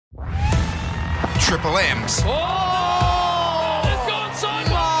Triple M's. Oh! That has gone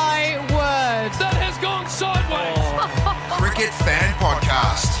sideways. My word. That has gone sideways. Cricket Fan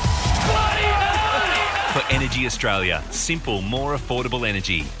Podcast. For Energy Australia, simple, more affordable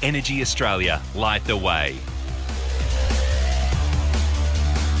energy. Energy Australia, light the way.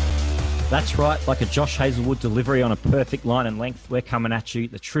 That's right, like a Josh Hazelwood delivery on a perfect line and length, we're coming at you,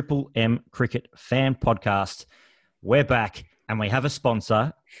 the Triple M Cricket Fan Podcast. We're back and we have a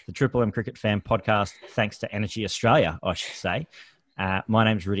sponsor, the Triple M Cricket Fan Podcast, thanks to Energy Australia, I should say. My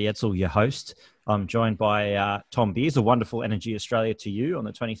name's Rudy Edsel, your host. I'm joined by Tom Beers, a wonderful Energy Australia to you on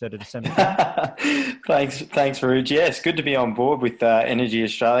the 23rd of December. Thanks, Rudy. Yeah, it's good to be on board with Energy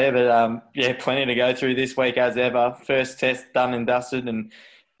Australia, but plenty to go through this week as ever. First test done and dusted, and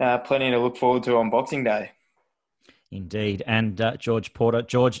plenty to look forward to on Boxing Day. Indeed. And George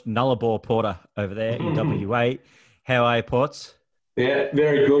Nullarbor Porter over there in WA. How are you, Ports? Yeah,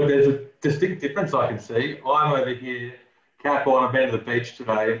 very good. There's a distinct difference I can see. I'm over here, cap on, I've been to the beach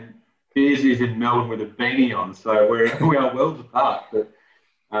today. Beers is in Melbourne with a beanie on, so we are worlds apart. But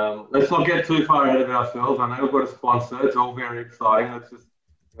let's not get too far ahead of ourselves. I know we've got a sponsor. It's all very exciting. Let's just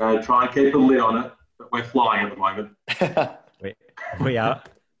try and keep the lid on it. But we're flying at the moment. We are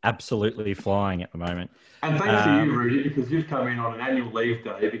absolutely flying at the moment. And thanks to you, Rudy, because you've come in on an annual leave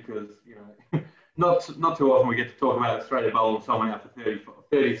day because, you know, not too often we get to talk about Australia bowling someone out for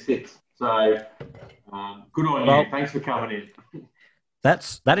 36. So good on you. Thanks for coming in.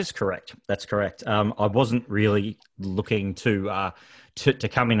 That is correct. That's correct. I wasn't really looking to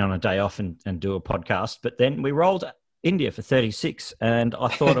come in on a day off and do a podcast, but then we rolled India for 36, and I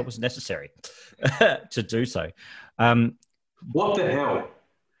thought it was necessary to do so. What the hell?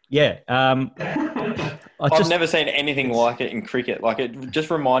 Yeah. I've never seen anything like it in cricket. Like, it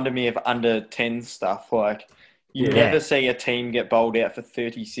just reminded me of under 10 stuff. Like, you never see a team get bowled out for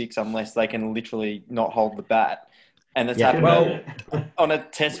 36 unless they can literally not hold the bat. And it's happened on a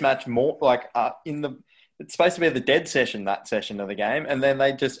test match more like it's supposed to be the dead session, that session of the game. And then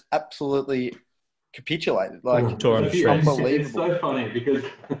they just absolutely capitulated. Like, it's unbelievable. It's so funny because,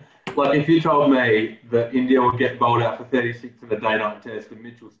 like, if you told me that India would get bowled out for 36 in a day-night test and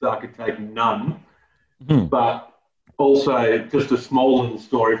Mitchell Starc could take none, but also just a small little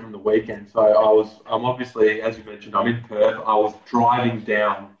story from the weekend. So I'm obviously, as you mentioned, I'm in Perth. I was driving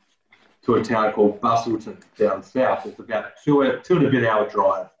down to a town called Busselton down south. It's about two and a bit hour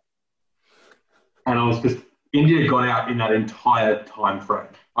drive. And India got out in that entire time frame.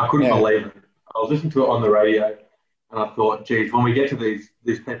 I couldn't believe it. I was listening to it on the radio and I thought, geez, when we get to these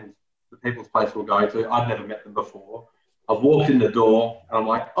people's place we're going to, I've never met them before. I've walked in the door and I'm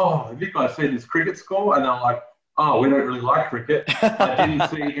like, oh, have you guys seen this cricket score? And they're like, oh, we don't really like cricket. I didn't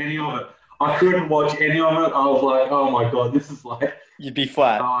see any of it. I couldn't watch any of it. I was like, oh my God, this is like... You'd be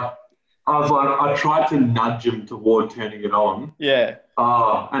flat. I was like, I tried to nudge them toward turning it on. Yeah.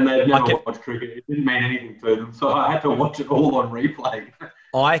 And they'd never watched cricket. It didn't mean anything to them. So I had to watch it all on replay.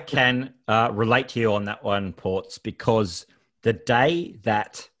 I can relate to you on that one, Ports, because the day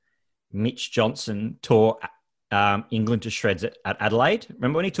that Mitch Johnson tore England to shreds at Adelaide,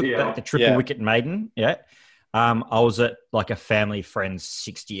 remember when he took the triple wicket maiden? Yeah. I was at like a family friend's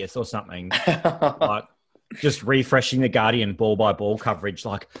 60th or something. Like, just refreshing the Guardian ball by ball coverage,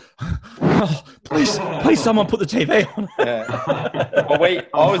 like, oh, please, someone put the TV on. Well,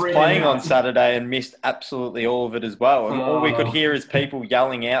 I was playing on Saturday and missed absolutely all of it as well. And all we could hear is people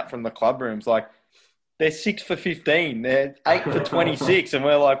yelling out from the club rooms, like, they're 6 for 15, they're 8 for 26, and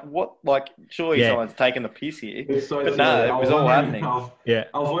we're like, what? Like, surely someone's taking the piss here. But no, it was all happening. I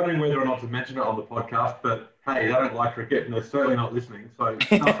was wondering whether or not to mention it on the podcast, but hey, they don't like cricket and they're certainly not listening. So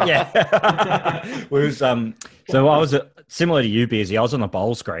so I was similar to you, Beersy. I was on the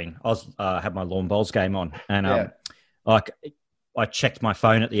bowl screen. I was had my lawn bowls game on, and like I checked my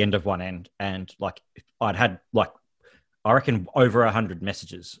phone at the end of one end, and like I'd had like I reckon over 100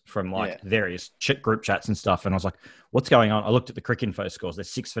 messages from like various group chats and stuff, and I was like, "What's going on?" I looked at the Cricket Info scores; they're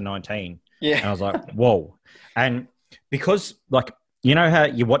 6 for 19. Yeah, and I was like, "Whoa!" And because like you know how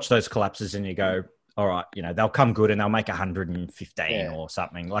you watch those collapses and you go, all right, you know, they'll come good and they'll make 115 or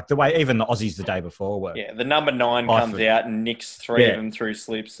something. Like the way even the Aussies the day before were. Yeah, the number 9 comes out and nicks 3 of them through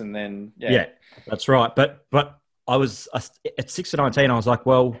slips and then, Yeah, that's right. But I was at 6 for 19, I was like,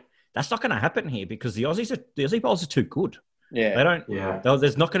 well, that's not going to happen here because the Aussie bowlers are too good. Yeah. They don't,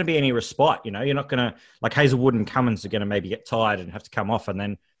 there's not going to be any respite, you know, you're not going to, like Hazelwood and Cummins are going to maybe get tired and have to come off and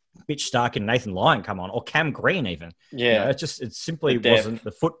then Mitch Starc and Nathan Lyon come on or Cam Green even. Yeah. You know, it simply wasn't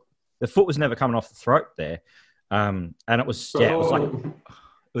the foot was never coming off the throat there. And it was, it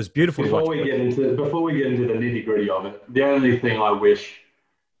was beautiful before we get into the nitty gritty of it, the only thing I wish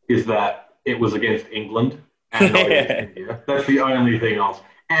is that it was against England and not against India. That's the only thing else.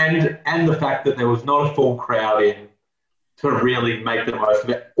 And the fact that there was not a full crowd in to really make the most of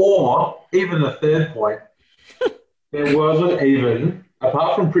it. Or, even the third point, there wasn't even,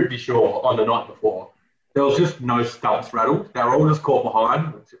 apart from Prithvi Shaw on the night before, there was just no stumps rattled. They were all just caught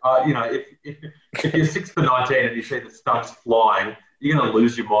behind. If you're 6 for 19 and you see the stumps flying, you're going to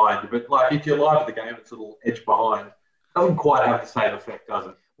lose your mind. But if you're live at the game, it's a little edge behind. It doesn't quite have the same effect, does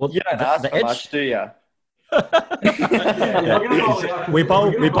it? Well, you don't ask for much, do you? We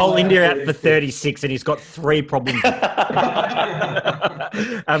bowl India out for 36 and he's got 3 problems.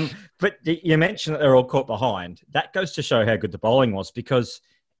 But you mentioned that they're all caught behind. That goes to show how good the bowling was, because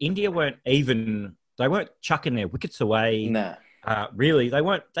India weren't chucking their wickets away. No. Really, they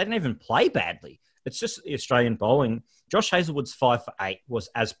didn't even play badly. It's just the Australian bowling. Josh Hazlewood's 5 for 8 was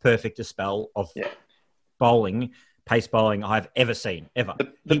as perfect a spell of bowling, pace bowling I've ever seen, ever.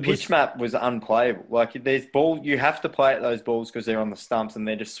 The pitch map was unplayable. There's ball, you have to play at those balls because they're on the stumps and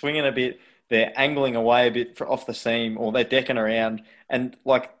they're just swinging a bit, they're angling away a bit off the seam, or they're decking around. And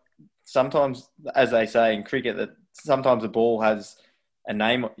sometimes, as they say in cricket, that sometimes a ball has your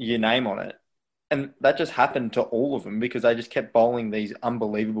name on it. And that just happened to all of them because they just kept bowling these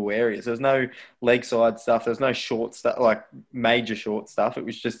unbelievable areas. There's no leg side stuff. There's no short stuff, major short stuff. It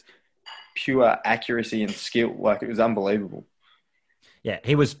was just pure accuracy and skill. It was unbelievable. Yeah,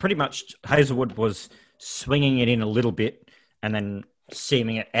 he was pretty much, Hazlewood was swinging it in a little bit and then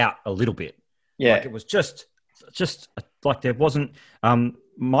seaming it out a little bit. Yeah. It was just there wasn't,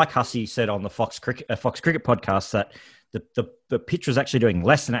 Mike Hussey said on the Fox Cricket podcast that the pitch was actually doing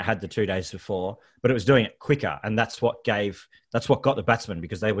less than it had the 2 days before, but it was doing it quicker. And that's what got the batsmen,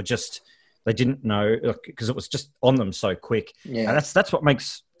 because they didn't know, because it was just on them so quick. Yeah. And that's what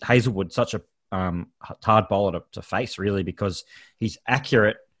makes Hazlewood such a hard bowler to face, really, because he's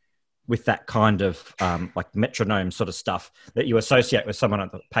accurate with that kind of metronome sort of stuff that you associate with someone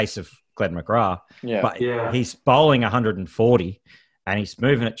at the pace of Glenn McGrath. Yeah. But he's bowling 140 and he's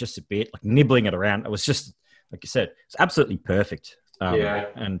moving it just a bit, nibbling it around. It was just, like you said, it's absolutely perfect.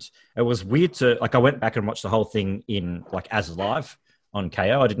 And it was weird I went back and watched the whole thing in as live on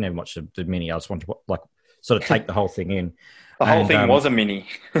KO. I didn't even watch the mini. I just wanted to sort of take the whole thing in. The whole thing was a mini.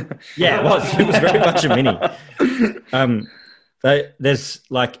 Yeah, it was. It was very much a mini. There's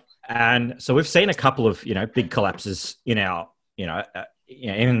and so we've seen a couple of, big collapses in our,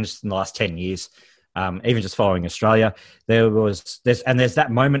 even just in the last 10 years, even just following Australia. There's that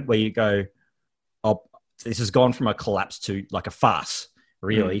moment where you go, oh, this has gone from a collapse to a farce,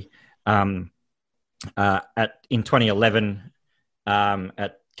 really. In 2011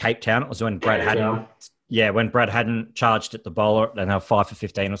 at Cape Town, it was when Brad Haddin, when Brad Haddin charged at the bowler, and they were 5 for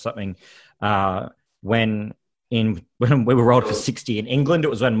 15 or something. When we were rolled for 60 in England, it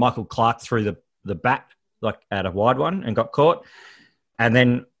was when Michael Clarke threw the bat at a wide one and got caught. And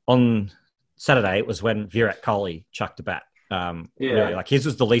then on Saturday, it was when Virat Kohli chucked the bat. Really, his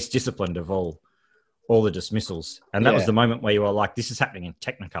was the least disciplined of all the dismissals. And that was the moment where you were this is happening in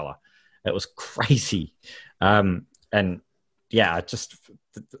Technicolor. It was crazy. Australia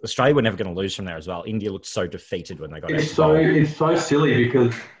were never going to lose from there as well. India looked so defeated when they got It's so silly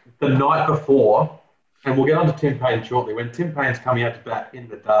because the night before, and we'll get on to Tim Paine shortly, when Tim Paine's coming out to bat in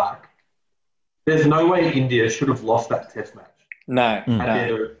the dark, there's no way India should have lost that test match. No.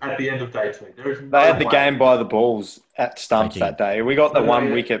 At the end of day 2. They had the game by the balls at stumps that day. We got the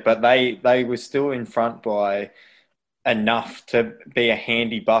 1 wicket, but they were still in front by enough to be a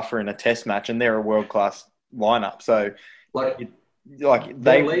handy buffer in a test match, and they're a world-class lineup. So,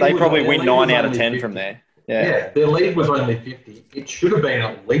 they probably win 9 out of 10 from there. Yeah, their lead was only 50. It should have been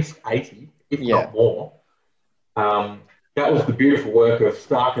at least 80, if not more. That was the beautiful work of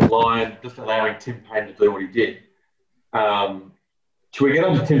Stark and Lyon, just allowing Tim Paine to do what he did. Should we get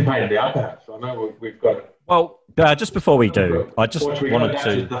on to Tim Paine now, perhaps? I know we've got it. Well, just before we do, I just wanted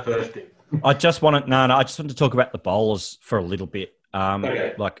to... the first thing? I just wanted to talk about the bowlers for a little bit.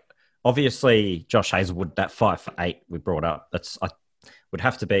 Okay. Obviously, Josh Hazlewood, that 5 for 8 we brought up, would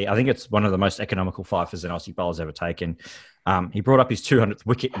have to be, I think it's one of the most economical fifers an Aussie bowler's ever taken. He brought up his 200th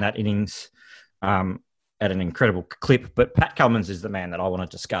wicket in that innings at an incredible clip. But Pat Cummins is the man that I want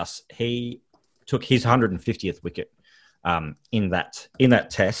to discuss. He took his 150th wicket in that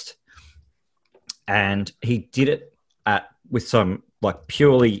test, and he did it with some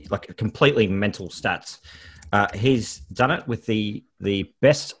purely completely mental stats. He's done it with the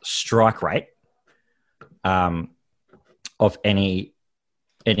best strike rate of any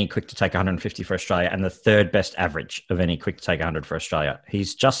quick to take 150 for Australia, and the third best average of any quick to take 100 for Australia.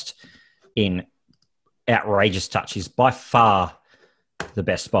 He's just in outrageous touch. He's by far the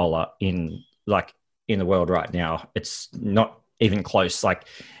best bowler in the world right now. It's not even close. Like,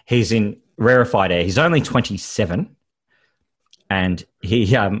 he's in rarefied air. He's only 27, and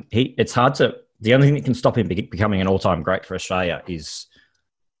it's hard to. The only thing that can stop him becoming an all-time great for Australia is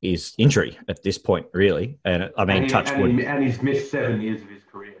injury at this point, really. And I mean, touch wood. And he's missed 7 years of his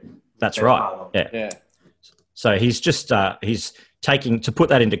career. That's right. Yeah. So he's just he's taking, to put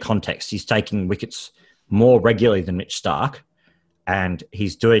that into context, he's taking wickets more regularly than Mitch Starc, and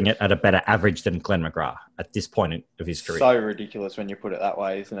he's doing it at a better average than Glenn McGrath at this point of his career. So ridiculous when you put it that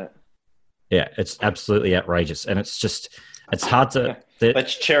way, isn't it? Yeah, it's absolutely outrageous, and it's hard to.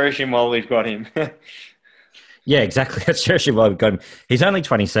 Let's cherish him while we've got him. Yeah, exactly. Let's cherish him while we've got him. He's only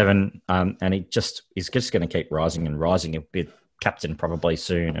 27, and he's just going to keep rising and rising. He'll be captain probably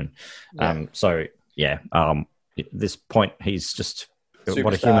soon, and at this point, he's just Superstar.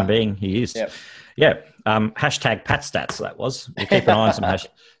 What a human being he is. Yep. Yeah. Hashtag Pat Stats. That was. We'll keep an eye on some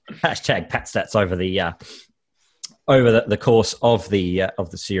hashtag Pat Stats over the course of the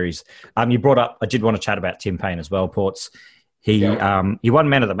series. You brought up. I did want to chat about Tim Payne as well. Ports. He won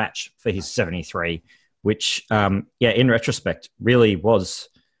man of the match for his 73, which in retrospect really was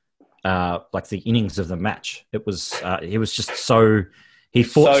like the innings of the match. It was he was just so he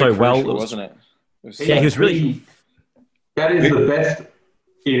fought so well, crucial, wasn't it? He was really. That is the best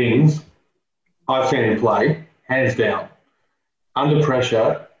innings I've seen him play, hands down. Under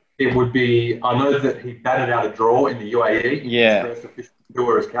pressure, it would be. I know that he batted out a draw in the UAE. Yeah. His first official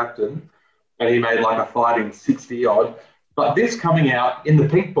tour as captain, and he made like a fighting 60 odd. But this coming out in the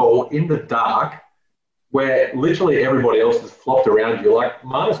pink ball in the dark, where literally everybody else has flopped around you. Like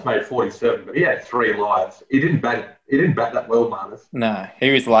Marnus made 47, but he had 3 lives. He didn't bat that well, Marnus. No,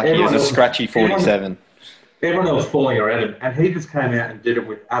 he was lucky. He was a scratchy 47. Everyone else falling around him, and he just came out and did it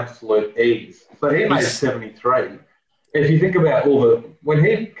with absolute ease. So he made 73. If you think about when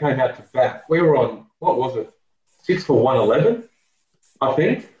he came out to bat, we were on, what was it, 6 for 111, I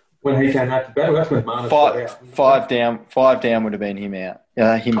think, when he came out to bat. That's when Marnus got out. 5 down would have been him out.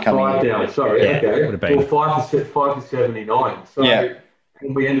 Him coming 5 down, sorry. Yeah, okay. would have been. Well, 5 to 79. So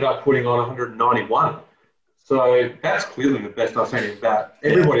and we ended up putting on 191. So that's clearly the best I've seen him bat.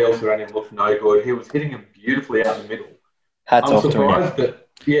 Everybody else around him looked no good. He was hitting him beautifully out the middle. Hats off to him. I'm surprised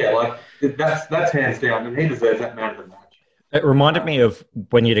that, that's hands down, and he deserves that man of the match. It reminded me of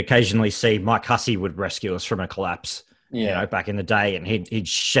when you'd occasionally see Mike Hussey would rescue us from a collapse, back in the day, and he'd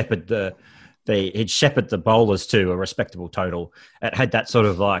shepherd the bowlers to a respectable total. It had that sort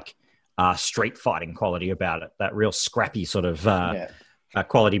of like street fighting quality about it, that real scrappy sort of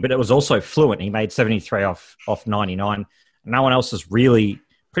quality, but it was also fluent. He made 73 off 99. No one else was really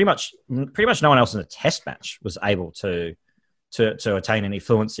pretty much no one else in the test match was able to attain any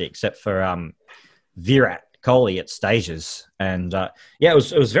fluency except for Virat Kohli at stages. And it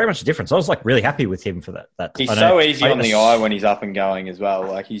was very much a difference. I was like really happy with him for that. He's so easy on the eye when he's up and going as well.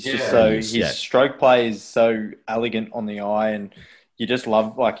 Like he's just his stroke play is so elegant on the eye, and you just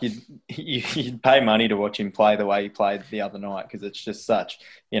love, like, you'd pay money to watch him play the way he played the other night, because it's just such,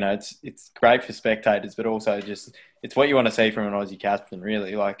 it's great for spectators, but also just it's what you want to see from an Aussie captain,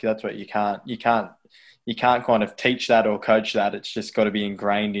 really. Like that's what you can't kind of teach that or coach that. It's just got to be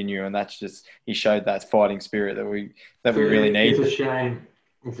ingrained in you, and that's just he showed that fighting spirit that we really need. It's a shame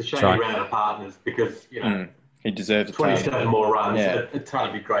he ran out of partners, because he deserves 27 more runs. Yeah. A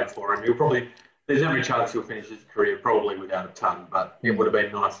ton would be great for him. There's every chance he'll finish his career probably without a ton, but it would have been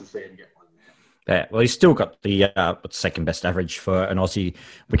nice to see him get one. Yeah, well, he's still got the second best average for an Aussie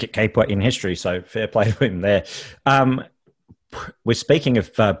wicketkeeper in history, so fair play to him there. We're speaking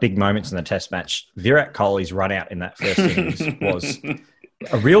of big moments in the Test match. Virat Kohli's run out in that first innings was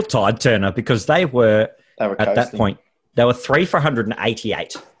a real tide turner, because they were at that point they were 3 for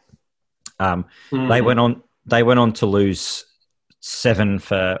 188. They went on to lose 7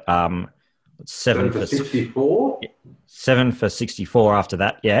 for 64. 7 for 64 after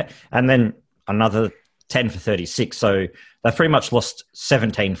that, and then another 10 for 36. So they pretty much lost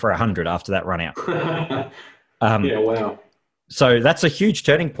 17 for 100 after that run out. Wow. So that's a huge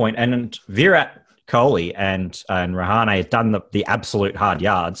turning point. And Virat Kohli and Rahane had done the absolute hard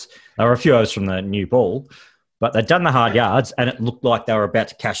yards. There were a few overs from the new ball, but they'd done the hard yards, and it looked like they were about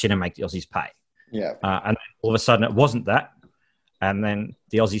to cash in and make the Aussies pay. Yeah. And all of a sudden it wasn't that. And then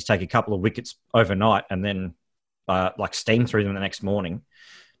the Aussies take a couple of wickets overnight and then steam through them the next morning.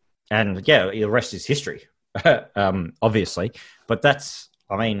 And the rest is history, obviously. But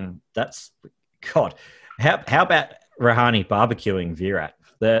God, how about Rahane barbecuing Virat?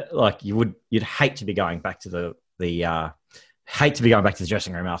 You'd hate to be going back to the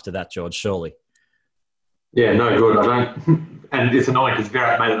dressing room after that, George, surely. Yeah, no good. I don't. And it's annoying because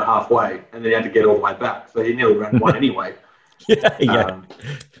Virat made it halfway, and then he had to get all the way back, so he nearly ran one anyway. Yeah.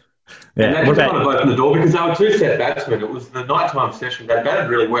 And that just kind of opened the door because they were two-set batsmen. It was the nighttime session. They batted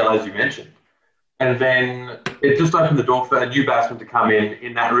really well, as you mentioned. And then it just opened the door for a new batsman to come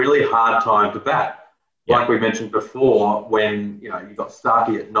in that really hard time to bat. Like we mentioned before, when you've got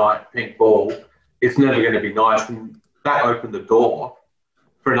Starkey at night, pink ball, it's never going to be nice. And that opened the door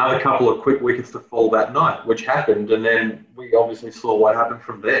for another couple of quick wickets to fall that night, which happened. And then we obviously saw what happened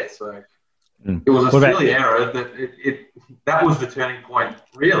from there. So it was a silly error that was the turning point,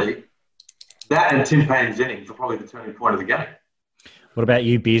 really. That and Tim Paine's innings were probably the turning point of the game. What about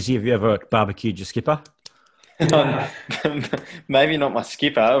you, Beersy? Have you ever barbecued your skipper? Maybe not my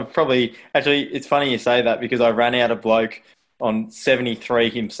skipper. Probably, actually, it's funny you say that because I ran out of bloke on 73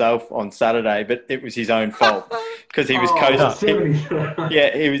 himself on Saturday, but it was his own fault because he was coasting.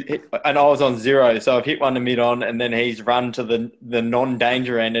 He was, and I was on 0, so I've hit one to mid-on, and then he's run to the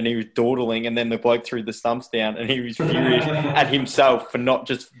non-danger end, and he was dawdling, and then the bloke threw the stumps down, and he was furious at himself for not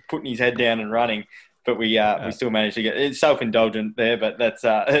just putting his head down and running. But we still managed to get it's self-indulgent there, but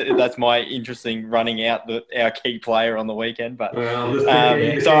that's my interesting running out our key player on the weekend. But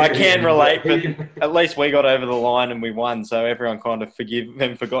so I can relate. But at least we got over the line and we won, so everyone kind of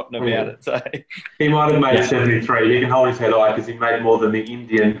forgotten about it. So he might have made 73. He can hold his head high because he made more than the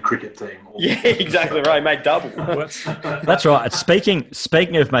Indian cricket team. Yeah, exactly right. He made double. That's right.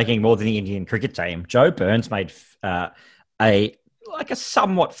 Speaking of making more than the Indian cricket team, Joe Burns made a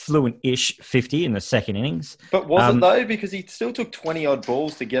somewhat fluent-ish 50 in the second innings. But was it though? Because he still took 20-odd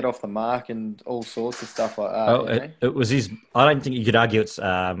balls to get off the mark and all sorts of stuff like that. It was his... I don't think you could argue it's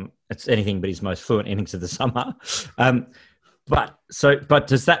anything but his most fluent innings of the summer. But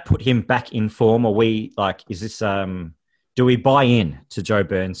does that put him back in form? Are we is this... do we buy in to Joe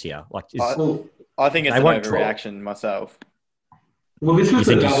Burns here? I think it's an overreaction myself. Well, this is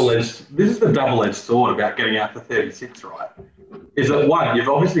the double-edged sword about getting out for 36, right? Is that one, you've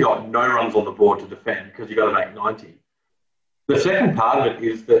obviously got no runs on the board to defend because you've got to make 90. The second part of it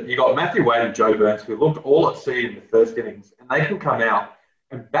is that you got Matthew Wade and Joe Burns who looked all at sea in the first innings, and they can come out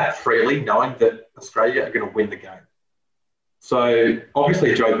and bat freely knowing that Australia are going to win the game. So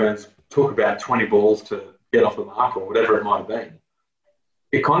obviously Joe Burns took about 20 balls to get off the mark or whatever it might have been.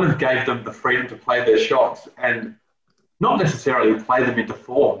 It kind of gave them the freedom to play their shots and not necessarily play them into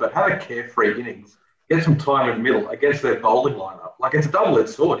form, but have a carefree innings, get some time in the middle against their bowling lineup. It's a double-edged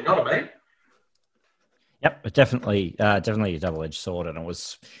sword, you know what I mean? Yep, but definitely a double-edged sword, and it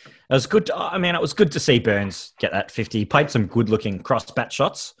was good. It was good to see Burns get that 50. He played some good-looking cross-bat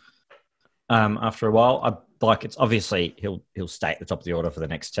shots after a while. It's obviously he'll stay at the top of the order for the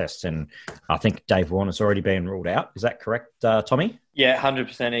next test, and I think Dave Warner's already been ruled out. Is that correct, Tommy? Yeah,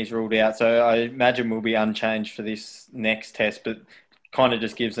 100% he's ruled out. So I imagine we'll be unchanged for this next test, but kind of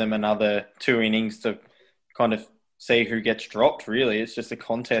just gives them another 2 innings to kind of see who gets dropped, really. It's just a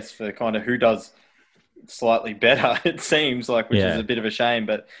contest for kind of who does slightly better, it seems like, which is a bit of a shame,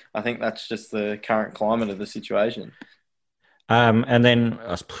 but I think that's just the current climate of the situation. And then...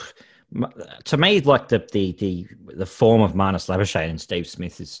 to me, the form of Marnus Labuschagne and Steve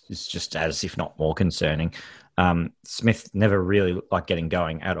Smith is just as, if not more, concerning. Smith never really looked like getting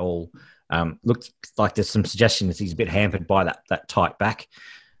going at all. Looked like there's some suggestion that he's a bit hampered by that tight back.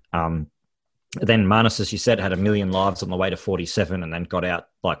 Then Marnus, as you said, had 1 million lives on the way to 47, and then got out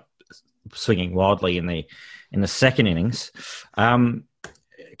swinging wildly in the second innings.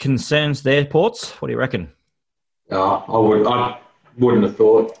 Concerns there, Ports? What do you reckon? I wouldn't have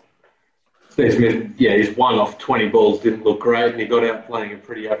thought. Steve Smith, he's 1 off 20 balls, didn't look great, and he got out playing a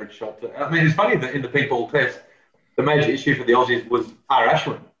pretty average shot. It's funny that in the pink ball test, the major issue for the Aussies was R.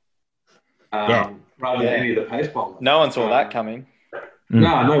 Ashwin, rather than any of the pace bowlers. No one saw that coming.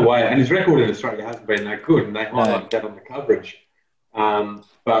 No way. And his record in Australia hasn't been that good, and they highlight that on the coverage.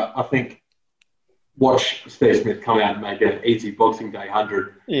 But I think watch Steve Smith come out and make an easy Boxing Day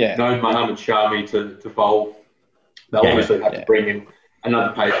 100. Yeah. No Mohammad Shami to bowl. They'll obviously have to bring in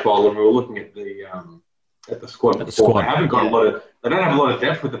another pace bowler, and we were looking at the squad before. They don't have a lot of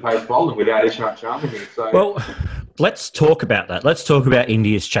depth with the pace bowling without Ishaq Sharma here. So. Well, let's talk about that. Let's talk about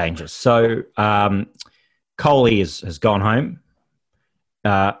India's changes. So Kohli has gone home,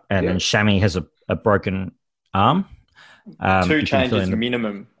 and then Shami has a broken arm. 2 changes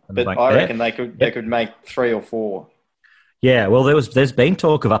minimum, but I reckon they could make 3 or 4. Yeah, well, there's been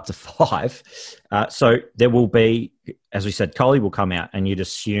talk of up to 5. So there will be, as we said, Kohli will come out, and you'd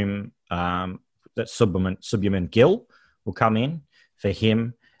assume that Subhaman Gill will come in for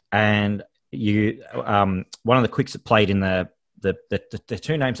him. And one of the quicks that played in the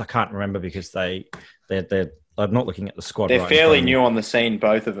 2 names I can't remember because they I'm not looking at the squad. They're fairly new on the scene,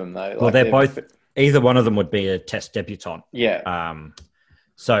 both of them, though. Well, they're both. Either one of them would be a Test debutant. Yeah. I'm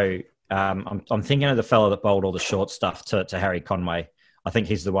thinking of the fellow that bowled all the short stuff to Harry Conway. I think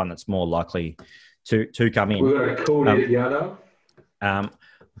he's the one that's more likely to come in. We've got a cool Yano.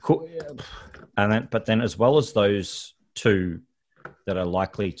 But then as well as those two that are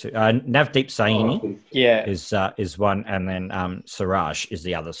likely to Navdeep Saini is one, and then Siraj is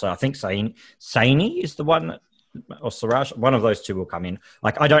the other. So I think Saini is the one, or Siraj, one of those two will come in.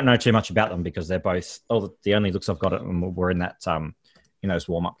 Like, I don't know too much about them because they're both the only looks I've got at them were in that in those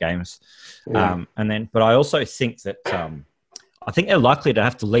warm-up games. Yeah. But I also think that I think they're likely to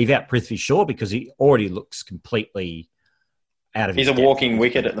have to leave out Prithvi Shaw because he already looks completely out of his depth. Walking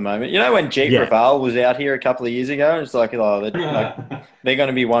wicket at the moment. You know, when Jeet Raval was out here a couple of years ago, it's like, they're going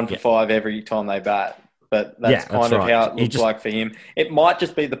to be 1 for 5 every time they bat. But that's kind of how it looks like for him. It might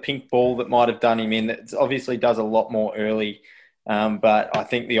just be the pink ball that might have done him in. It obviously does a lot more early. But I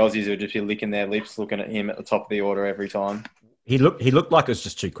think the Aussies will just be licking their lips looking at him at the top of the order every time. He looked like it was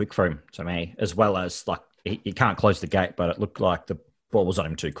just too quick for him to me, as well as like he can't close the gate, but it looked like the ball was on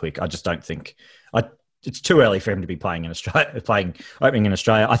him too quick. I just don't think it's too early for him to be playing in Australia, opening in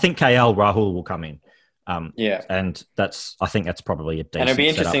Australia. I think KL Rahul will come in. And I think that's probably a decent. And it'll be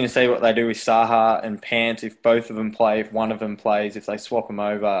interesting to see what they do with Saha and Pant if both of them play, if one of them plays, if they swap them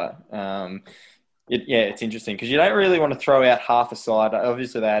over. It's interesting because you don't really want to throw out half a side.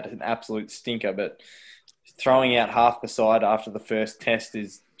 Obviously, they had an absolute stinker, but throwing out half the side after the first test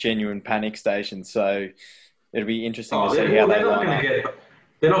is genuine panic station. So it'll be interesting to see how they line up.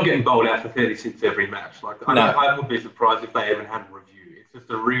 They're not getting bowled out for 36 every match. I would be surprised if they even had a review. It's just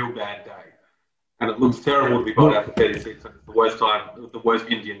a real bad day. And it looks terrible to be bowled out for 36, and it's the worst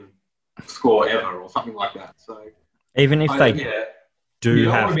Indian score ever, or something like that. So even if they do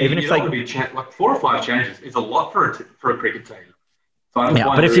have, even if they like 4 or 5 changes is a lot for a cricket team. So I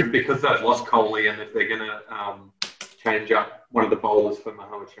wonder because they've lost Kohli, and if they're going to change up one of the bowlers for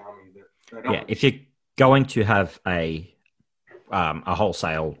Mohammad Shami, if you're going to have a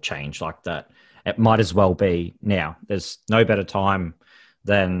wholesale change like that, it might as well be now. There's no better time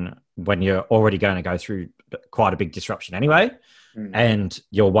than when you're already going to go through quite a big disruption anyway, and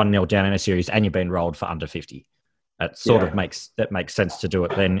you're 1-0 down in a series and you've been rolled for under 50. It makes sense to do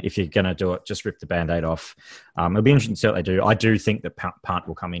it then. If you're going to do it, just rip the Band-Aid off. It'll be interesting to see what they do. I do think that Pant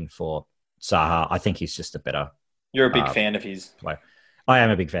will come in for Saha. I think he's just a better... You're a big fan of his. Player. I am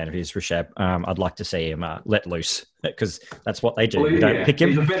a big fan of his, Rishabh. I'd like to see him let loose because that's what they do. You don't pick him.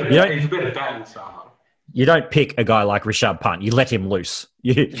 He's a better bat than Saha. You don't pick a guy like Rishabh Pant. You let him loose.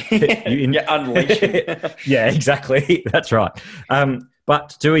 You unleash him. Yeah, exactly. That's right.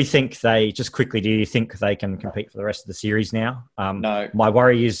 But do you think they can compete for the rest of the series now? No. My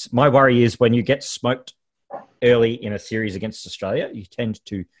worry is when you get smoked early in a series against Australia, you tend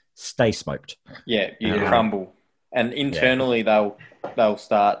to stay smoked. Yeah, you crumble. And internally they'll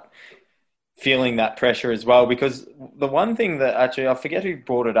start feeling that pressure as well, because the one thing that actually, I forget who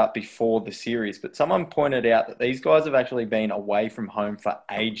brought it up before the series, but someone pointed out that these guys have actually been away from home for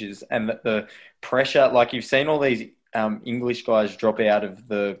ages, and that the pressure, like you've seen all these English guys drop out of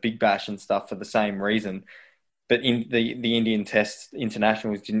the Big Bash and stuff for the same reason, but in the Indian Test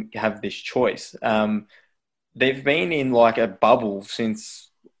internationals didn't have this choice. They've been in like a bubble since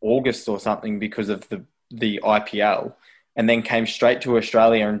August or something because of the IPL, and then came straight to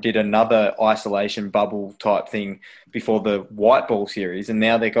Australia and did another isolation bubble type thing before the white ball series. And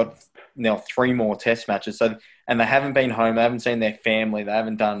now they've got 3 more test matches. So, and they haven't been home. They haven't seen their family. They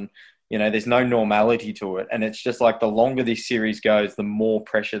haven't done, there's no normality to it. And it's just like the longer this series goes, the more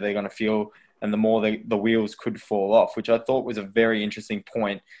pressure they're going to feel and the more the wheels could fall off, which I thought was a very interesting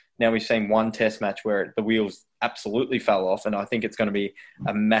point. Now we've seen one test match where the wheels absolutely fell off. And I think it's going to be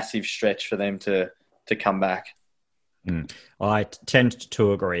a massive stretch for them to come back. I tend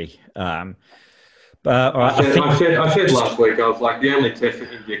to agree. I said last week, I was like, the only test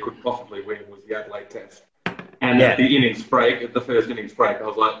that India could possibly win was the Adelaide Test. And at the first innings break, I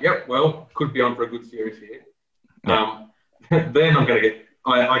was like, yep, well, could be on for a good series here. Yeah. Then I'm going to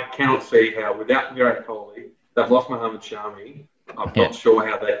I cannot see how, without Virat Kohli, they've lost Mohammad Shami. I'm not sure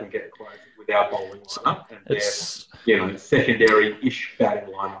how they can get close without bowling lineup. And their secondary-ish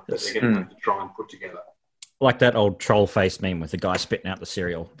batting lineup that they're going to have to try and put together. Like that old troll face meme with the guy spitting out the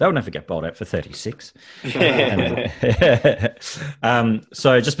cereal. They'll never get bowled out for 36.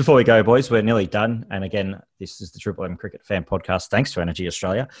 So just before we go, boys, we're nearly done. And again, this is the Triple M Cricket Fan Podcast. Thanks to Energy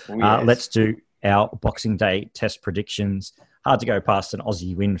Australia. Oh, yes. Let's do our Boxing Day test predictions. Hard to go past an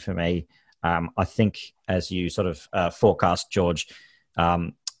Aussie win for me. I think as you sort of forecast, George,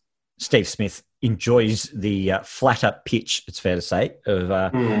 Steve Smith enjoys the flatter pitch, it's fair to say, of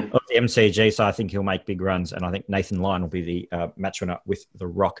the MCG. So I think he'll make big runs, and I think Nathan Lyon will be the match winner with the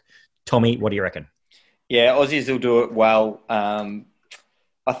Rock. Tommy, what do you reckon? Yeah, Aussies will do it well.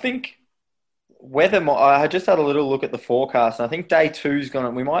 I think weather. I just had a little look at the forecast, and I think day 2's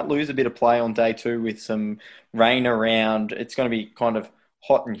we might lose a bit of play on day 2 with some rain around. It's going to be kind of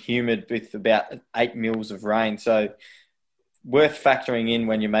hot and humid with about 8 mils of rain. So worth factoring in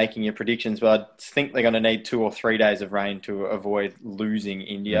when you're making your predictions, but I think they're going to need 2 or 3 days of rain to avoid losing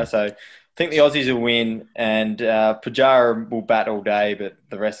India. So I think the Aussies will win, and Pujara will bat all day, but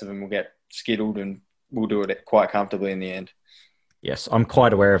the rest of them will get skittled, and we'll do it quite comfortably in the end. Yes, I'm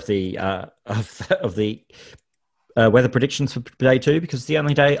quite aware of the weather predictions for day 2 because it's the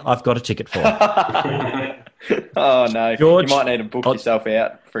only day I've got a ticket for. Oh, no. George, you might need to book yourself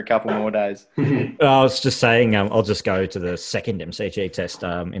out for a couple more days. I was just saying, I'll just go to the second MCG test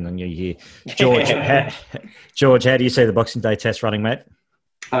in the new year. George, how do you see the Boxing Day test running, mate?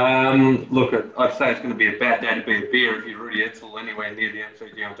 Look, I'd say it's going to be a bad day to be a beer if you're Rudy Edsel anywhere near the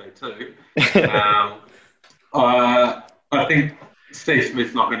MCG on day 2. I think Steve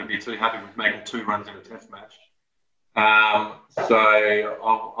Smith's not going to be too happy with making 2 runs in a test match. So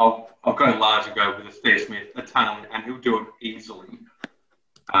I'll go large and go with a Steve Smith, a ton, and he'll do it easily.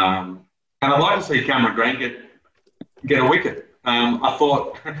 And I'd like to see Cameron Green get a wicket. I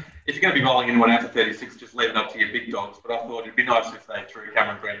thought if you're going to be bowling anyone out to 36, just leave it up to your big dogs. But I thought it'd be nice if they threw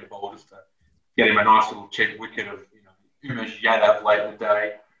Cameron Green the ball just to get him a nice little cheap wicket of Umesh Yadav late in the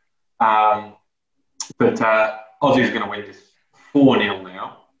day. But Aussie's going to win this 4-0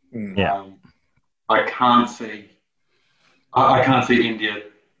 now. Yeah. I can't see India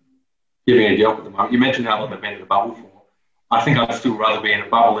giving a yelp at the moment. You mentioned how long they've been in the bubble for. I think I'd still rather be in a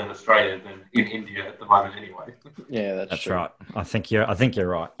bubble in Australia than in India at the moment, anyway. Yeah, that's true. Right. I think you're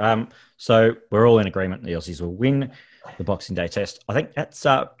right. So we're all in agreement the Aussies will win the Boxing Day test. I think that's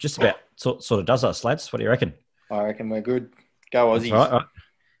just about sort of does us, lads. What do you reckon? I reckon we're good. Go Aussies. That's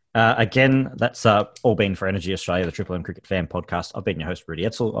right. Again, that's all been for Energy Australia, the Triple M Cricket Fan Podcast. I've been your host, Rudy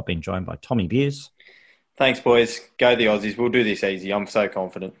Edsel. I've been joined by Tommy Beers. Thanks, boys. Go the Aussies. We'll do this easy. I'm so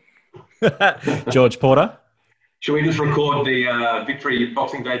confident. George Porter. Should we just record the victory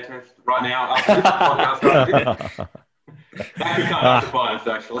Boxing Day test right now after this podcast? That could come out to bias,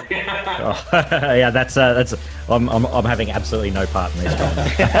 actually. Yeah, that's. I'm having absolutely no part in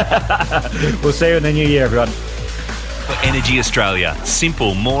this. We'll see you in the new year, everyone. For Energy Australia,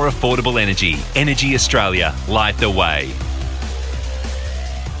 simple, more affordable energy. Energy Australia, light the way.